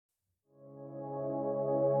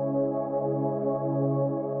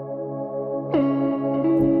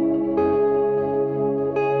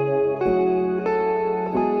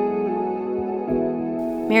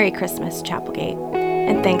Merry Christmas, Chapelgate,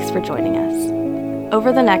 and thanks for joining us.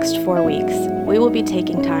 Over the next 4 weeks, we will be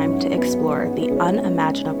taking time to explore the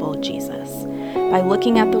unimaginable Jesus by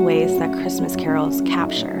looking at the ways that Christmas carols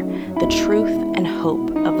capture the truth and hope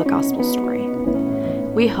of the gospel story.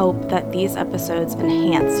 We hope that these episodes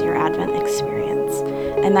enhance your Advent experience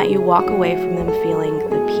and that you walk away from them feeling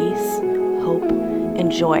the peace, hope, and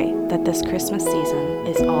joy that this Christmas season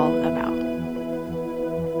is all about.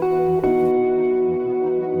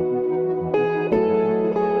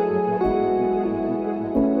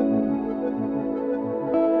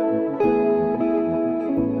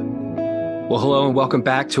 Well, hello and welcome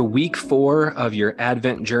back to week 4 of your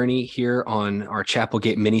Advent journey here on our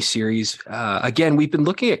Chapelgate mini-series. Again, we've been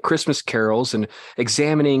looking at Christmas carols and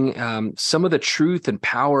examining some of the truth and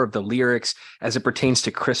power of the lyrics as it pertains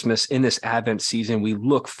to Christmas in this Advent season. We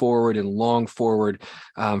look forward and long forward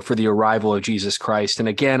for the arrival of Jesus Christ. And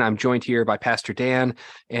again, I'm joined here by Pastor Dan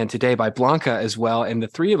and today by Blanca as well. And the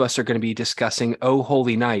three of us are going to be discussing "O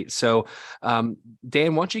Holy Night." So, Dan, why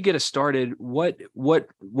don't you get us started? What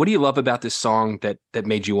do you love about this song that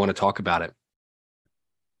made you want to talk about it?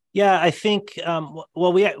 Yeah, I think,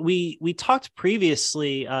 well, we talked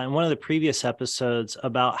previously in one of the previous episodes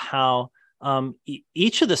about how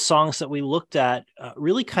each of the songs that we looked at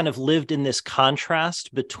really kind of lived in this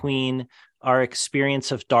contrast between our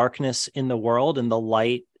experience of darkness in the world and the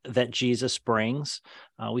light that Jesus brings.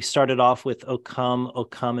 We started off with O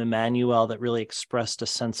Come, Emmanuel, that really expressed a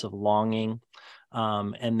sense of longing.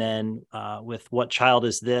 And then with What Child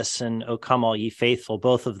Is This and O Come All Ye Faithful,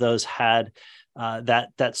 both of those had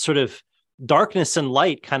that sort of darkness and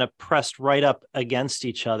light kind of pressed right up against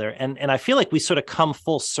each other. And I feel like we sort of come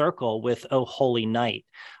full circle with O Holy Night,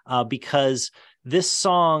 because this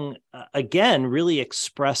song, again, really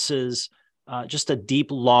expresses just a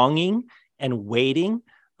deep longing and waiting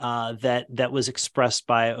that was expressed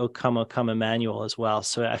by O Come, Emmanuel as well.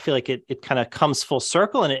 So I feel like it kind of comes full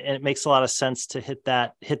circle, and it makes a lot of sense to hit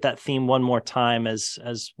that theme one more time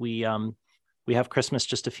as we have Christmas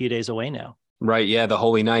just a few days away now. Right. Yeah. The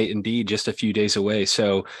Holy Night, indeed, just a few days away.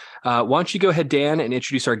 So why don't you go ahead, Dan, and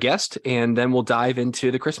introduce our guest, and then we'll dive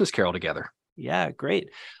into the Christmas carol together. Yeah, great.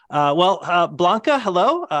 Blanca,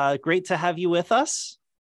 hello. Great to have you with us.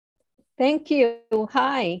 Thank you.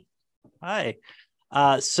 Hi. Hi.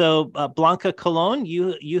 So Blanca Colon,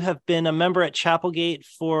 you have been a member at Chapelgate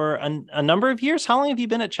for a number of years. How long have you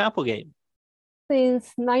been at Chapelgate?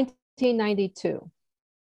 Since 1992.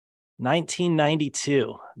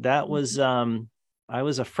 1992. That was I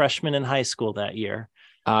was a freshman in high school that year.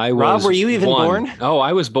 Rob, were you even born? Oh,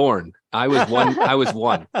 I was born. I was one. I was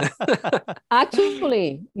one.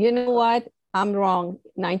 Actually, you know what? I'm wrong.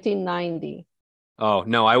 1990. Oh,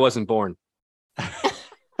 no, I wasn't born.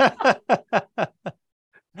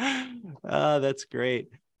 That's great.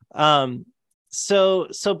 So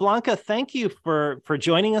Blanca, thank you for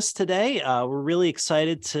joining us today. We're really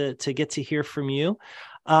excited to get to hear from you.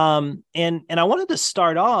 And I wanted to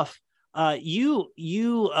start off.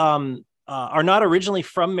 You are not originally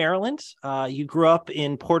from Maryland. You grew up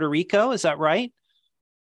in Puerto Rico. Is that right?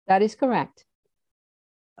 That is correct.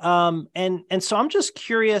 And so I'm just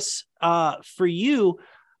curious, for you,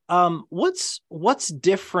 what's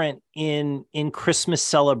different in Christmas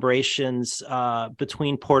celebrations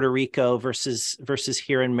between Puerto Rico versus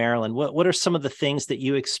here in Maryland? What are some of the things that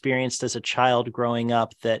you experienced as a child growing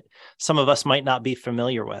up that some of us might not be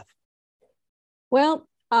familiar with? Well,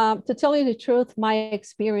 to tell you the truth, my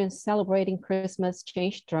experience celebrating Christmas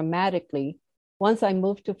changed dramatically once I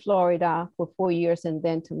moved to Florida for 4 years and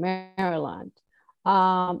then to Maryland.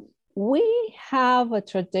 We have a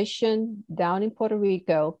tradition down in Puerto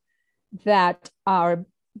Rico that our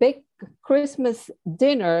big Christmas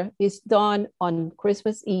dinner is done on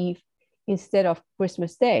Christmas Eve instead of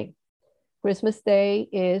Christmas Day. Christmas Day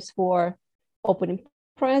is for opening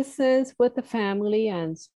presents with the family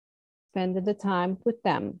and spending the time with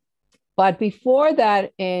them. But before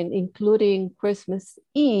that, and including Christmas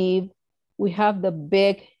Eve, we have the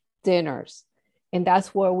big dinners, and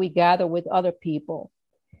that's where we gather with other people.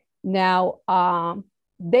 Now,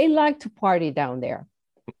 they like to party down there.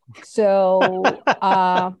 So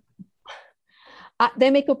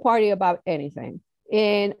they make a party about anything.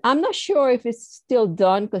 And I'm not sure if it's still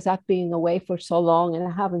done because I've been away for so long and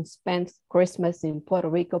I haven't spent Christmas in Puerto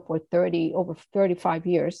Rico for over 35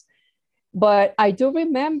 years. But I do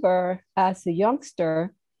remember as a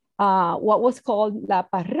youngster what was called La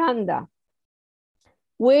Parranda,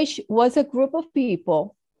 which was a group of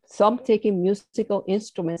people, some taking musical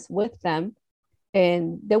instruments with them,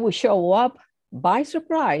 and they would show up by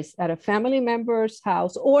surprise at a family member's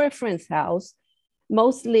house or a friend's house,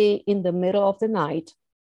 mostly in the middle of the night,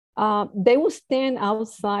 They would stand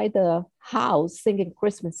outside the house singing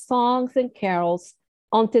Christmas songs and carols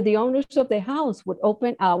until the owners of the house would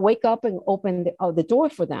wake up and open the door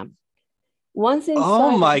for them. Once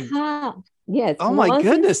inside the house, yes. Oh my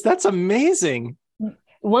goodness, that's amazing.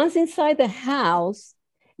 Once inside the house,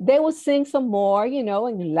 they would sing some more,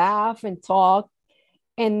 and laugh and talk,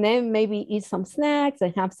 and then maybe eat some snacks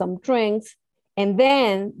and have some drinks. And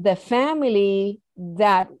then the family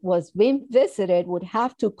that was being visited would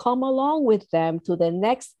have to come along with them to the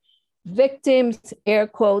next victim's, air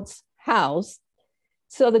quotes, house.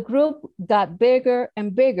 So the group got bigger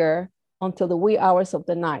and bigger until the wee hours of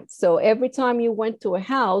the night. So every time you went to a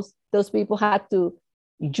house, those people had to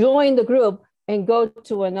join the group and go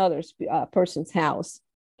to another person's house.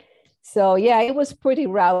 So yeah, it was pretty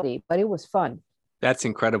rowdy, but it was fun. That's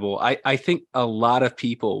incredible. I think a lot of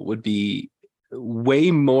people would be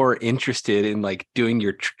way more interested in like doing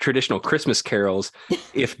your traditional Christmas carols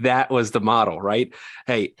if that was the model, right?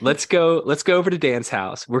 Hey, let's go over to Dan's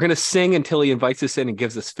house. We're going to sing until he invites us in and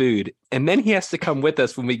gives us food. And then he has to come with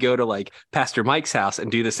us when we go to like Pastor Mike's house and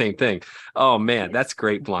do the same thing. Oh man, that's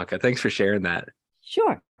great, Blanca. Thanks for sharing that.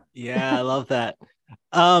 Sure. Yeah, I love that.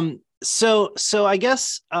 So I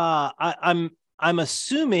guess I'm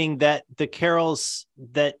assuming that the carols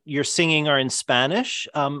that you're singing are in Spanish.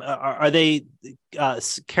 Are they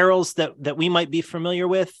carols that we might be familiar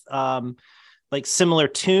with, like similar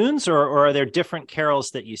tunes, or are there different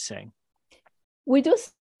carols that you sing? We do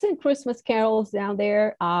sing Christmas carols down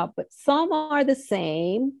there, but some are the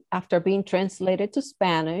same after being translated to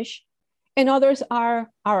Spanish, and others are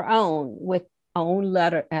our own with our own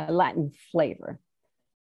Latin flavor.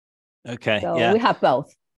 Okay, so yeah. We have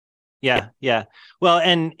both. Yeah. Well,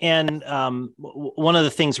 and one of the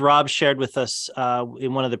things Rob shared with us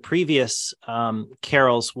in one of the previous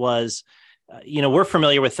carols was, we're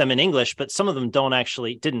familiar with them in English, but some of them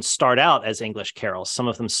didn't start out as English carols. Some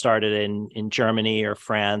of them started in Germany or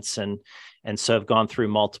France, and so have gone through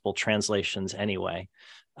multiple translations anyway.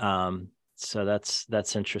 So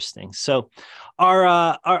that's interesting. So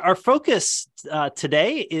our focus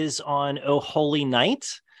today is on O Holy Night.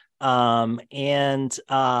 And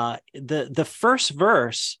the first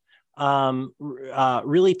verse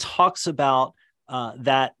really talks about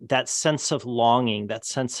that sense of longing, that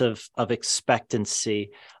sense of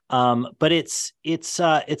expectancy. But it's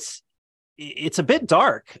a bit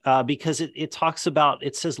dark because it talks about,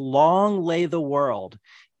 it says, "Long lay the world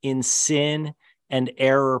in sin and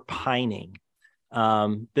error pining."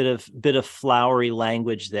 Bit of flowery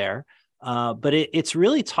language there, but it's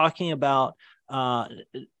really talking about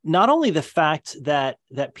not only the fact that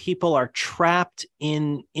people are trapped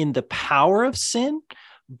in the power of sin,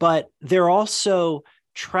 but they're also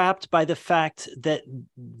trapped by the fact that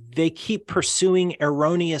they keep pursuing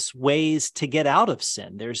erroneous ways to get out of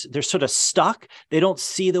sin. They're sort of stuck. They don't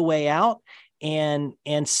see the way out. And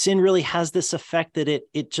sin really has this effect that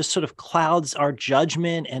it just sort of clouds our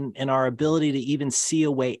judgment and our ability to even see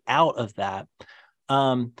a way out of that.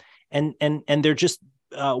 And they're just,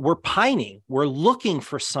 we're pining, we're looking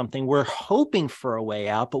for something, we're hoping for a way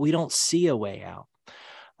out, but we don't see a way out.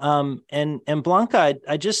 And Blanca,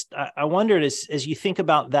 I wondered, as you think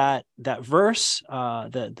about that verse,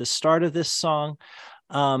 the start of this song,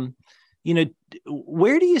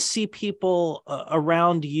 where do you see people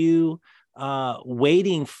around you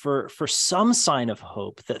waiting for some sign of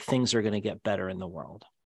hope that things are going to get better in the world?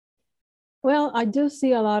 Well, I do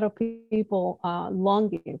see a lot of people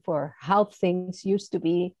longing for how things used to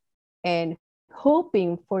be and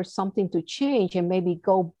hoping for something to change and maybe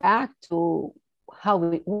go back to how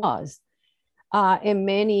it was. And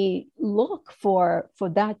many look for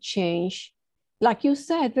that change, like you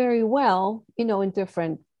said very well, in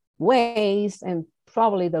different ways and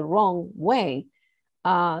probably the wrong way.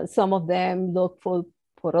 Some of them look for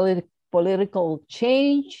political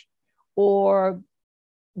change or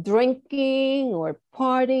drinking or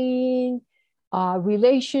partying,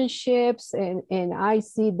 relationships, and I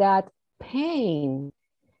see that pain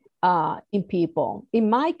in people. In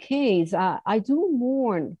my case, I do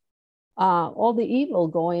mourn all the evil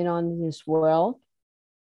going on in this world,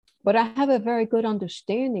 but I have a very good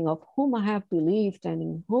understanding of whom I have believed and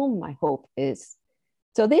in whom my hope is.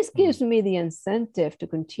 So this gives me the incentive to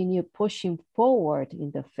continue pushing forward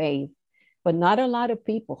in the faith, but not a lot of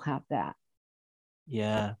people have that.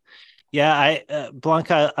 Yeah.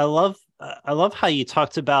 Blanca, I love how you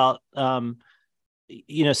talked about, some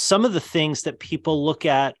of the things that people look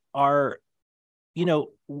at are,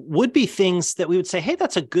 would be things that we would say, hey,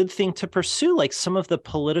 that's a good thing to pursue. Like some of the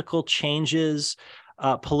political changes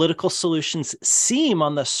political solutions seem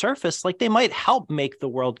on the surface like they might help make the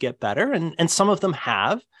world get better. And some of them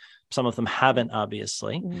have, some of them haven't,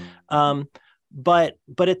 obviously. But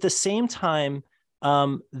at the same time,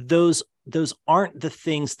 those aren't the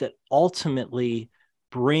things that ultimately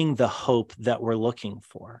bring the hope that we're looking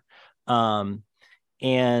for.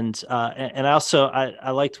 And also,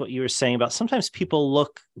 I liked what you were saying about sometimes people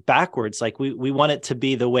look backwards, like we want it to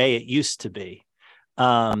be the way it used to be.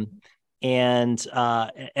 And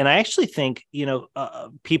I actually think,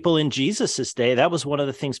 people in Jesus's day, that was one of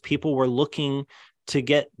the things people were looking to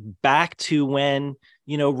get back to when,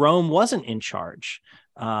 Rome wasn't in charge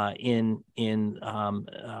in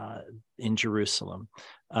Jerusalem.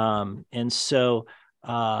 And so,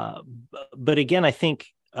 but again, I think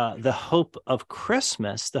the hope of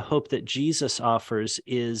Christmas, the hope that Jesus offers,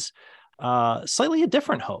 is slightly a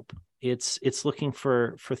different hope. It's looking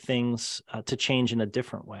for things to change in a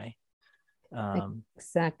different way.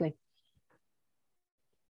 Exactly.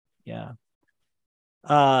 Yeah.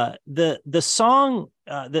 The song,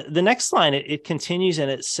 the next line, it continues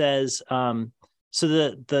and it says, so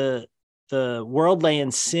the world lay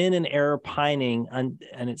in sin and error pining, and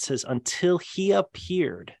it says, until he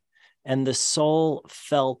appeared and the soul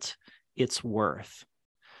felt its worth.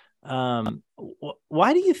 Why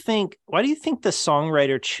do you think the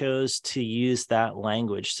songwriter chose to use that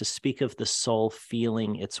language to speak of the soul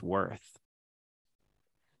feeling its worth?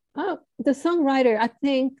 The songwriter, I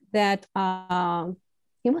think that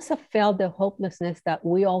he must have felt the hopelessness that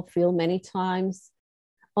we all feel many times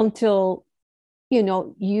until,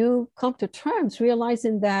 you come to terms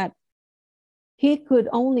realizing that he could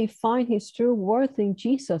only find his true worth in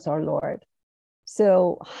Jesus, our Lord.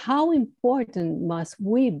 So how important must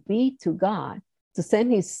we be to God to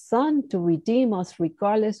send his son to redeem us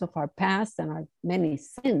regardless of our past and our many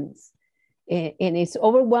sins? And it's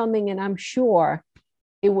overwhelming, and I'm sure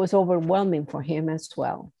it was overwhelming for him as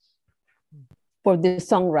well, for the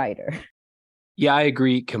songwriter. Yeah, I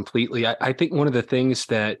agree completely. I think one of the things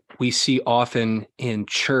that we see often in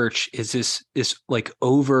church is this like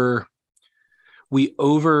we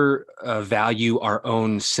value our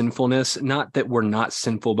own sinfulness. Not that we're not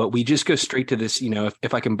sinful, but we just go straight to this,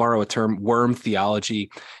 if I can borrow a term, worm theology.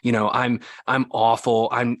 I'm awful.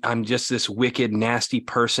 I'm just this wicked, nasty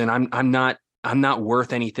person. I'm not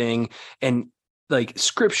worth anything. And like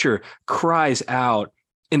Scripture cries out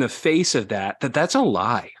in the face of that's a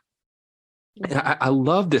lie. And I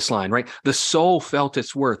love this line, right? The soul felt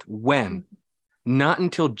its worth when? Not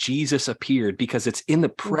until Jesus appeared, because it's in the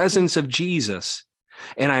presence of Jesus.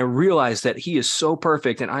 And I realize that he is so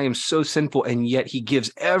perfect and I am so sinful, and yet he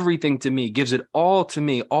gives everything to me, gives it all to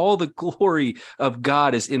me. All the glory of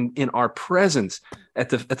God is in our presence at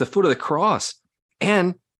the foot of the cross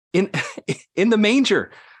and in the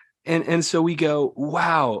manger. And so we go,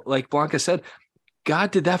 wow, like Blanca said,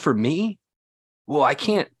 God did that for me. Well, I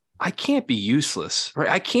can't be useless, right?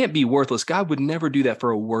 I can't be worthless. God would never do that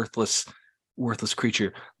for a worthless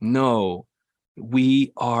creature. No,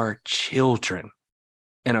 we are children,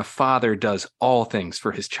 and a father does all things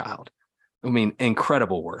for his child. I mean,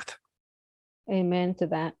 incredible worth. Amen to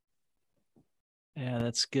that. Yeah,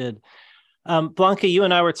 that's good. Blanca, you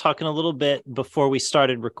and I were talking a little bit before we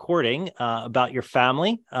started recording about your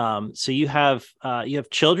family. So you have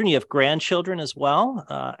children, you have grandchildren as well.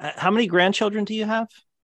 How many grandchildren do you have?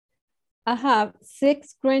 I have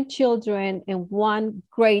 6 grandchildren and 1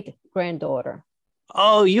 great granddaughter.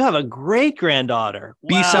 Oh, you have a great granddaughter.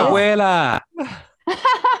 Wow. Bisabuela.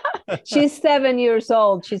 She's 7 years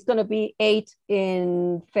old. She's going to be 8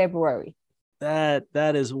 in February.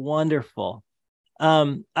 That is wonderful.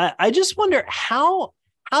 I just wonder, how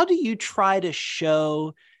do you try to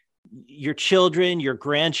show your children, your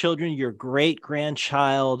grandchildren, your great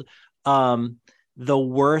grandchild, the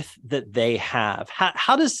worth that they have?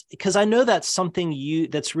 How does, because I know that's something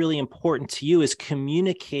that's really important to you, is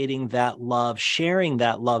communicating that love, sharing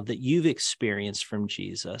that love that you've experienced from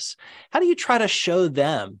Jesus. How do you try to show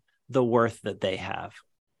them the worth that they have?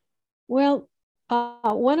 Well,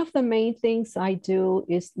 one of the main things I do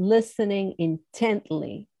is listening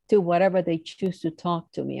intently to whatever they choose to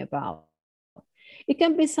talk to me about. It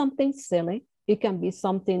can be something silly. It can be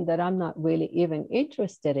something that I'm not really even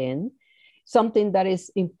interested in, something that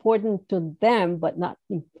is important to them, but not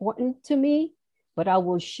important to me. But I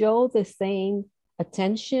will show the same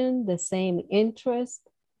attention, the same interest,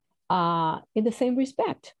 in the same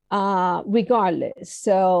respect, regardless,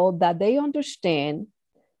 so that they understand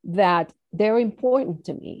that they're important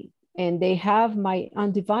to me and they have my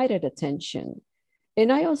undivided attention.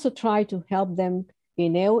 And I also try to help them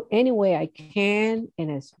in any way I can and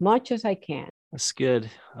as much as I can. That's good.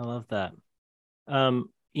 I love that.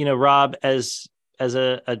 Rob, as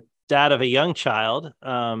a dad of a young child,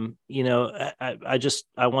 I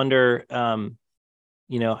wonder,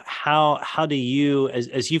 how do you,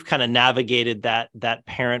 as you've kind of navigated that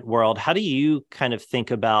parent world, how do you kind of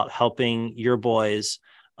think about helping your boys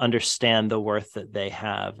understand the worth that they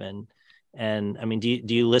have? And I mean,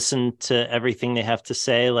 do you listen to everything they have to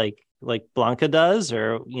say, like Blanca does,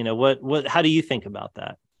 or, how do you think about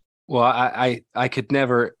that? Well, I could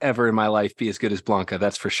never, ever in my life be as good as Blanca.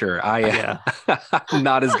 That's for sure. Yeah. I'm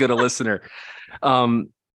not as good a listener.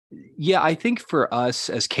 Yeah, I think for us,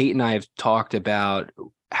 as Kate and I have talked about,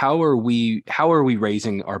 how are we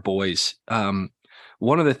raising our boys?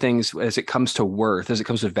 One of the things as it comes to worth, as it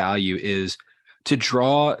comes to value, is to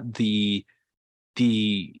draw the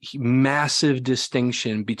massive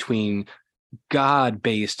distinction between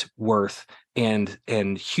God-based worth and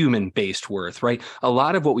human-based worth, right? A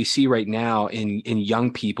lot of what we see right now in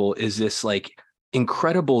young people is this like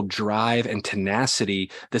incredible drive and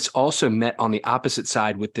tenacity that's also met on the opposite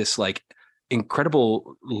side with this like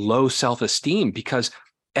incredible low self-esteem, because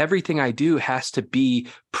everything I do has to be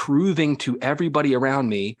proving to everybody around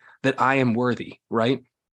me that I am worthy, right?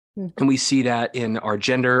 And we see that in our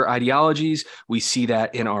gender ideologies. We see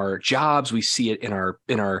that in our jobs. We see it in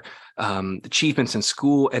our achievements in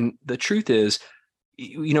school. And the truth is,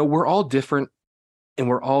 we're all different and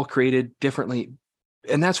we're all created differently.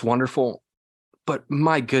 And that's wonderful. But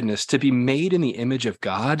my goodness, to be made in the image of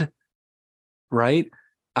God, right?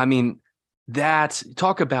 I mean,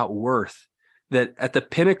 talk about worth. That at the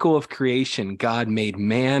pinnacle of creation, God made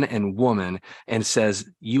man and woman and says,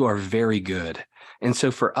 you are very good. And so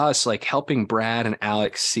for us, like helping Brad and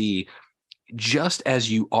Alex see, just as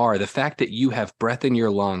you are, the fact that you have breath in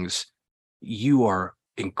your lungs, you are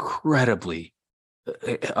of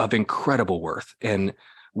incredible worth. And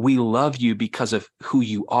we love you because of who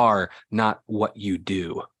you are, not what you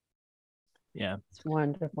do. Yeah. It's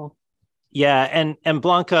wonderful. Yeah. And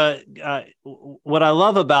Blanca, what I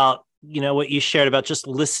love about, what you shared about just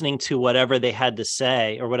listening to whatever they had to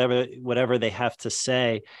say, or whatever they have to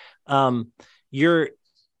say, you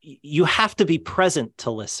have to be present to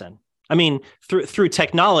listen. I mean, through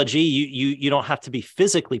technology, you don't have to be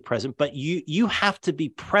physically present, but you have to be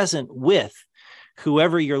present with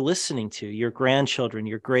whoever you're listening to, your grandchildren,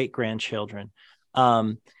 your great grandchildren,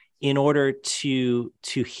 in order to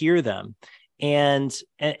hear them. And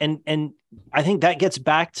I think that gets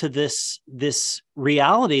back to this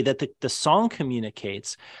reality that the song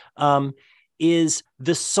communicates, is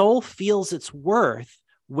the soul feels its worth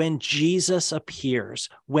when Jesus appears,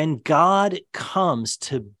 when God comes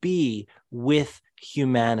to be with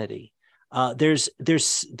humanity. There's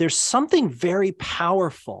something very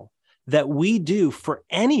powerful that we do for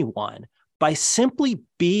anyone by simply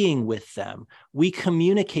being with them. We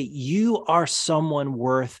communicate, you are someone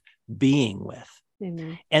worth being with.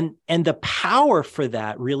 Amen. And the power for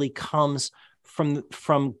that really comes from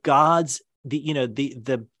God's,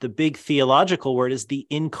 the big theological word is the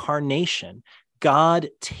incarnation. God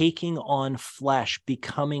taking on flesh,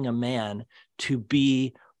 becoming a man to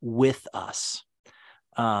be with us.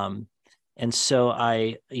 And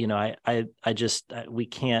so we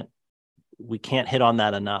can't hit on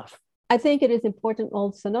that enough. I think it is important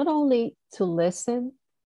also not only to listen,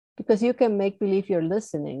 because you can make believe you're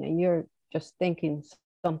listening and you're just thinking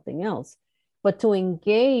something else, but to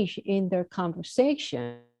engage in their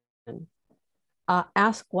conversation,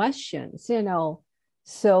 ask questions,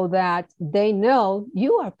 so that they know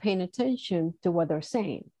you are paying attention to what they're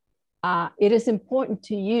saying. It is important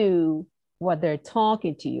to you what they're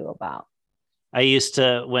talking to you about. I used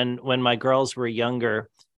to, when my girls were younger,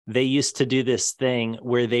 they used to do this thing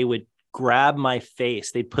where they would grab my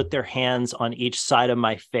face. They'd put their hands on each side of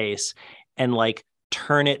my face and like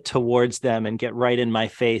turn it towards them and get right in my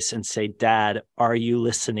face and say, "Dad, are you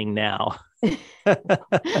listening now?"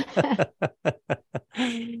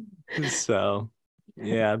 So,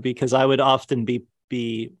 yeah, because I would often be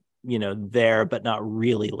there, but not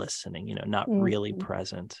really listening, not really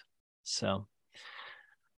present. So,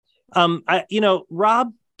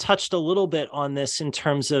 Rob touched a little bit on this in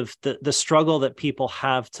terms of the struggle that people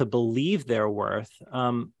have to believe their worth.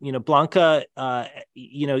 Blanca,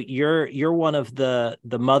 you're one of the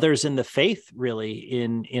mothers in the faith, really,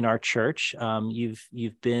 in our church.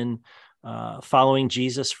 You've been following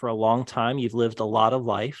Jesus for a long time. You've lived a lot of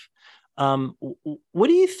life. What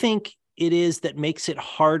do you think it is that makes it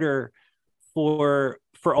harder for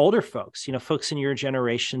older folks, folks in your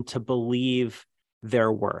generation, to believe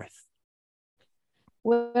their worth?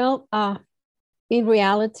 Well, in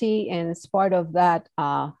reality, and as part of that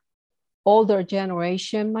older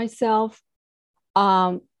generation myself,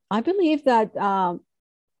 I believe that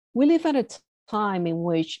we live at a time in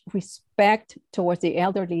which respect towards the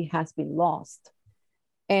elderly has been lost.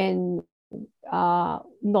 And no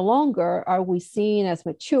longer are we seen as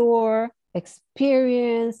mature,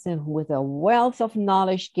 experienced, and with a wealth of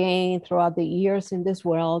knowledge gained throughout the years in this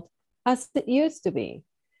world as it used to be,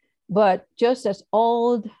 but just as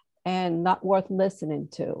old and not worth listening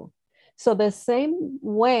to. So the same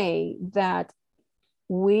way that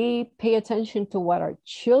we pay attention to what our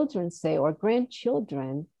children say or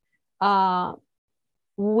grandchildren,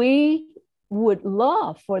 we would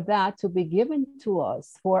love for that to be given to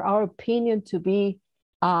us, for our opinion to be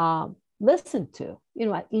listened to,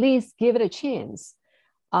 at least give it a chance.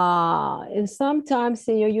 And sometimes,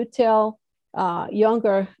 you tell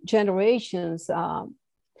younger generations,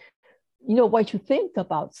 what you think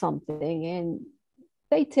about something, and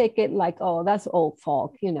they take it like, oh, that's old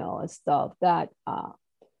folk, and stuff that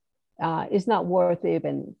is not worth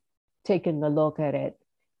even taking a look at it.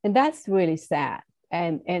 And that's really sad.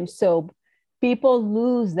 And so people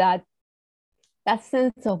lose that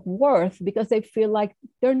sense of worth because they feel like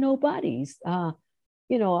they're nobodies.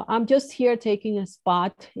 I'm just here taking a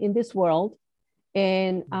spot in this world,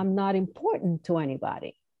 and I'm not important to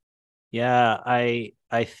anybody. Yeah, I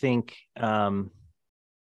think.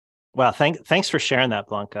 Well, thanks for sharing that,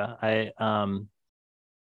 Blanca.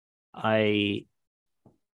 I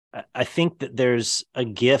think that there's a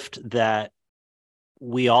gift that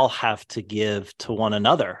we all have to give to one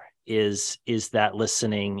another is that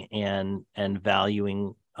listening and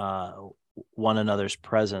valuing one another's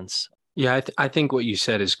presence. Yeah, I think what you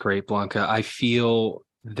said is great, Blanca. I feel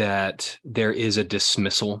that there is a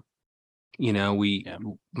dismissal.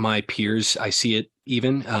 My peers, I see it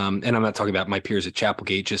even, and I'm not talking about my peers at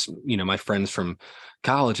Chapelgate, just, my friends from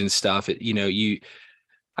college and stuff.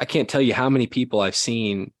 I can't tell you how many people I've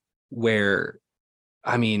seen where,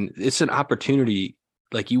 it's an opportunity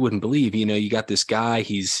like you wouldn't believe. You got this guy,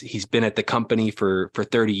 he's been at the company for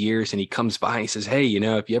 30 years, and he comes by and he says, hey,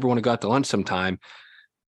 if you ever want to go out to lunch sometime.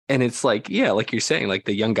 And it's like, yeah, like you're saying, like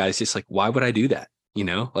the young guy's just like, why would I do that?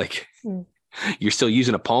 You're still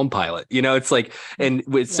using a Palm Pilot, it's like, and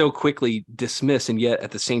it's so quickly dismissed. And yet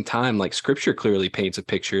at the same time, like scripture clearly paints a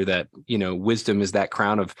picture that, wisdom is that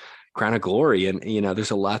crown of glory. And,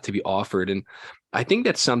 there's a lot to be offered. And I think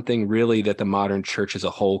that's something really that the modern church as a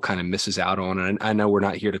whole kind of misses out on. And I know we're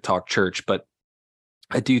not here to talk church, but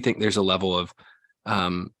I do think there's a level of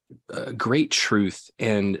great truth,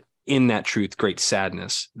 and in that truth, great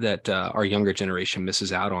sadness that our younger generation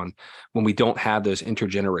misses out on when we don't have those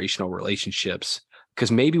intergenerational relationships,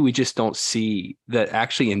 because maybe we just don't see that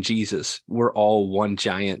actually in Jesus, we're all one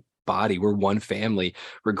giant body. We're one family,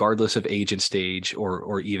 regardless of age and stage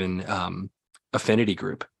or even affinity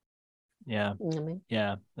group. Yeah. Mm-hmm.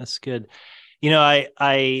 Yeah, that's good.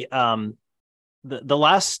 The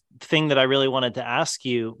last thing that I really wanted to ask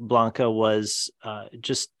you, Blanca, was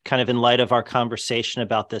just kind of in light of our conversation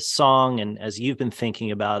about this song, and as you've been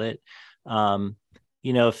thinking about it,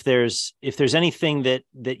 if there's anything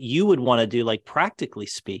that you would want to do, like practically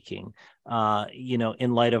speaking,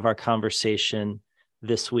 in light of our conversation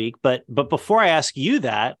this week. But before I ask you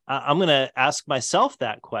that, I'm going to ask myself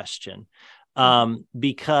that question,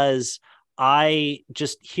 because I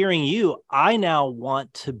just hearing you, I now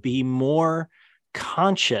want to be more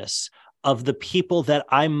conscious of the people that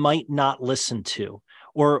I might not listen to,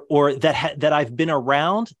 or that I've been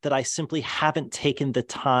around that I simply haven't taken the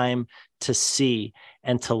time to see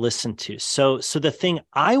and to listen to. So the thing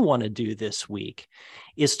I want to do this week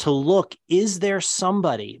is to look, is there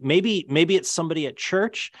somebody, maybe it's somebody at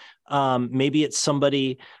church, maybe it's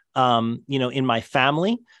somebody in my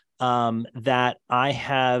family, that I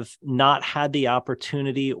have not had the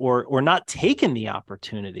opportunity or not taken the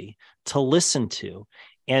opportunity to listen to,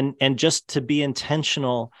 and just to be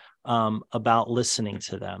intentional about listening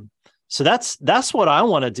to them. So that's what I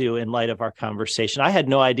want to do in light of our conversation. I had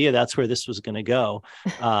no idea that's where this was going to go,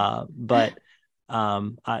 but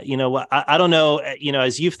I don't know.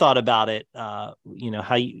 As you've thought about it,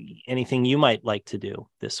 anything you might like to do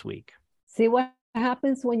this week. See what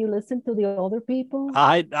happens when you listen to the older people?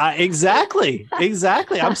 Exactly.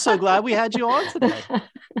 I'm so glad we had you on today.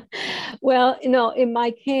 Well, in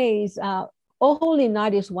my case, Oh Holy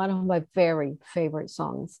Night is one of my very favorite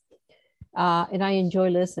songs. And I enjoy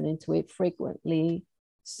listening to it frequently.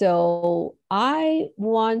 So I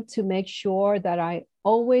want to make sure that I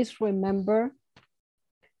always remember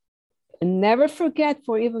and never forget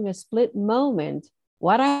for even a split moment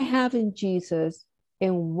what I have in Jesus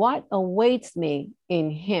and what awaits me in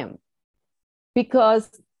him. Because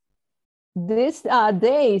these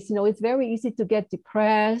days, it's very easy to get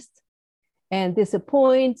depressed and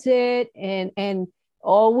disappointed, and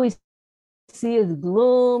always see is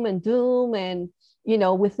gloom and doom, and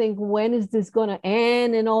we think, when is this going to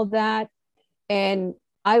end and all that. And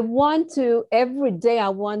every day I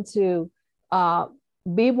want to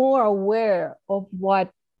be more aware of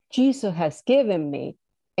what Jesus has given me,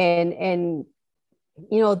 and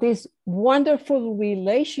this wonderful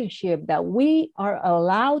relationship that we are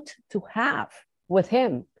allowed to have with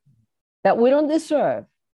him, that we don't deserve,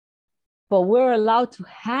 but we're allowed to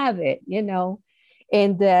have it, and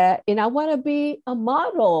I want to be a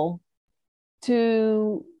model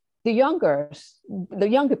to the younger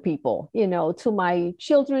people, to my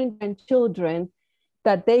children and children,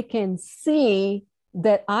 that they can see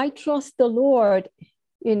that I trust the Lord,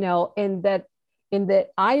 and that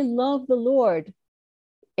I love the Lord,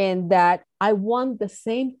 and that I want the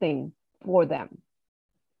same thing for them.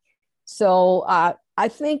 So I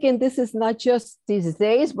think, and this is not just these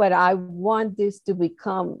days, but I want this to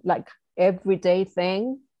become like everyday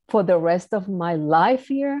thing for the rest of my life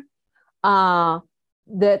here,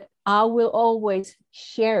 that I will always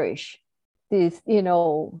cherish this,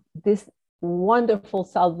 this wonderful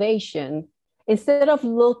salvation. Instead of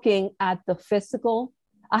looking at the physical,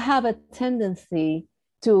 I have a tendency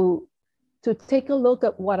to take a look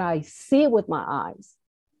at what I see with my eyes,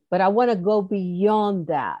 but I want to go beyond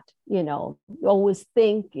that, always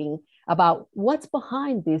thinking about what's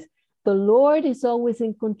behind this. The Lord is always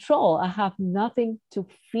in control. I have nothing to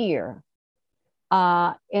fear.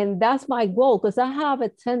 And that's my goal, because I have a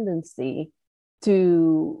tendency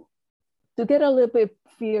to get a little bit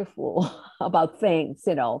fearful about things,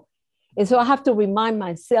 And so I have to remind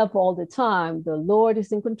myself all the time, the Lord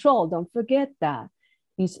is in control. Don't forget that.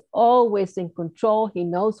 He's always in control. He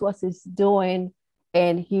knows what he's doing,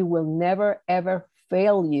 and he will never, ever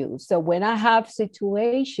fail you. So when I have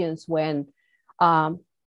situations when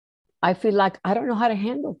I feel like I don't know how to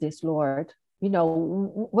handle this, Lord,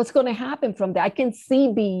 what's going to happen from there? I can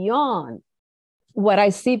see beyond what I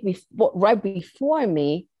see right before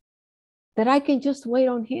me, that I can just wait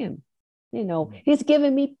on him. He's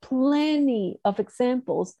given me plenty of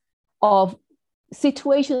examples of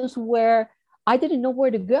situations where I didn't know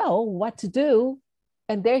where to go, what to do.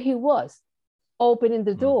 And there he was, opening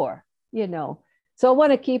the door, So I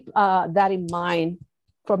want to keep that in mind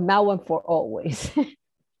from now on for always.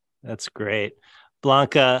 That's great.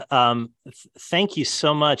 Blanca, thank you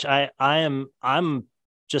so much. I'm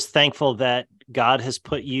just thankful that God has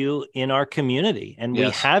put you in our community, and yes,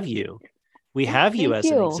 we have you as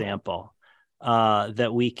an example,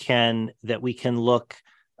 that we can look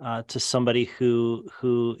to somebody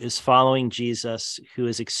who is following Jesus, who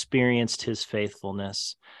has experienced his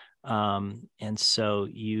faithfulness. And so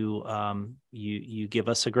you give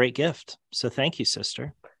us a great gift. So thank you,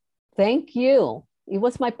 sister. Thank you. It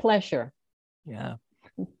was my pleasure. Yeah.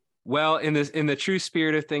 Well, in the true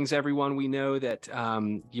spirit of things, everyone, we know that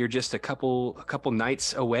you're just a couple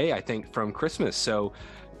nights away, I think, from Christmas. So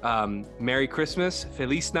Merry Christmas,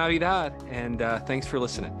 Feliz Navidad, and thanks for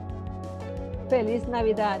listening. Feliz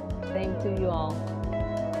Navidad. Same to you all.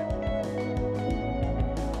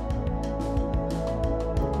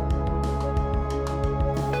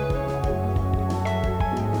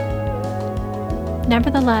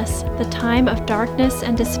 Nevertheless, the time of darkness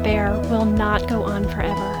and despair will not go on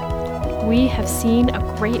forever. We have seen a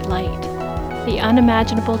great light. The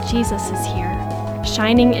unimaginable Jesus is here,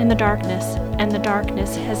 shining in the darkness, and the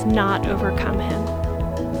darkness has not overcome him.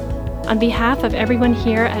 On behalf of everyone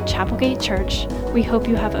here at Chapelgate Church, we hope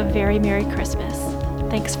you have a very Merry Christmas.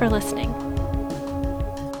 Thanks for listening.